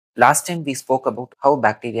Last time we spoke about how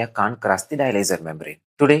bacteria can't cross the dialyzer membrane.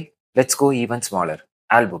 Today, let's go even smaller.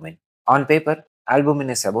 Albumin. On paper, albumin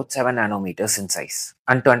is about 7 nanometers in size.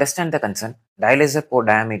 And to understand the concern, dialyzer pore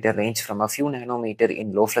diameter range from a few nanometer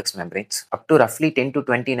in low flux membranes up to roughly 10 to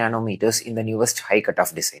 20 nanometers in the newest high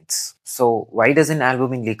cutoff designs. So why doesn't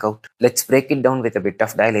albumin leak out? Let's break it down with a bit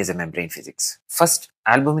of dialyzer membrane physics. First,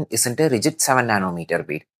 albumin isn't a rigid 7 nanometer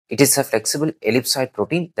bead. It is a flexible ellipsoid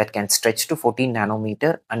protein that can stretch to 14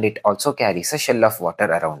 nanometer, and it also carries a shell of water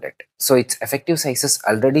around it. So its effective size is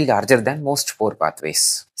already larger than most pore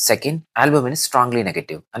pathways. Second, albumin is strongly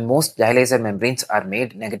negative, and most dialyzer membranes are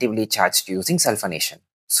made negatively charged using sulfonation.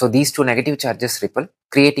 So these two negative charges repel,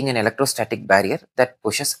 creating an electrostatic barrier that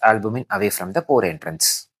pushes albumin away from the pore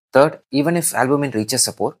entrance. Third, even if albumin reaches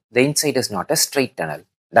a pore, the inside is not a straight tunnel.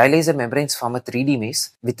 Dialyzer membranes form a 3D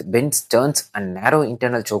maze with bends, turns, and narrow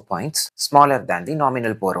internal choke points smaller than the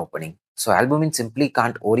nominal pore opening. So albumin simply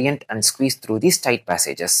can't orient and squeeze through these tight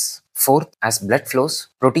passages. Fourth, as blood flows,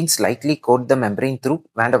 proteins likely coat the membrane through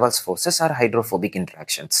van der Waals forces or hydrophobic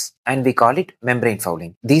interactions, and we call it membrane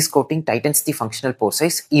fouling. This coating tightens the functional pore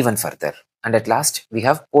size even further. And at last, we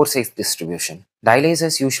have pore size distribution.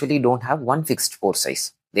 Dialyzers usually don't have one fixed pore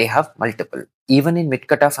size. They have multiple. Even in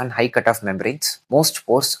mid-cutoff and high-cutoff membranes, most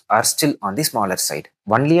pores are still on the smaller side.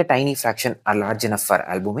 Only a tiny fraction are large enough for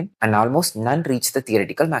albumin, and almost none reach the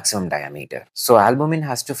theoretical maximum diameter. So albumin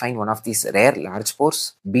has to find one of these rare large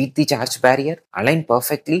pores, beat the charge barrier, align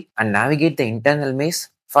perfectly, and navigate the internal maze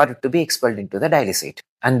for it to be expelled into the dialysate.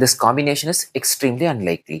 And this combination is extremely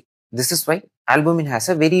unlikely. This is why albumin has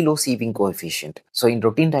a very low sieving coefficient. So in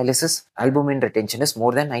routine dialysis, albumin retention is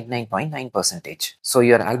more than 99.9%. So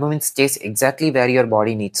your albumin stays exactly where your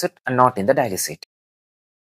body needs it and not in the dialysate.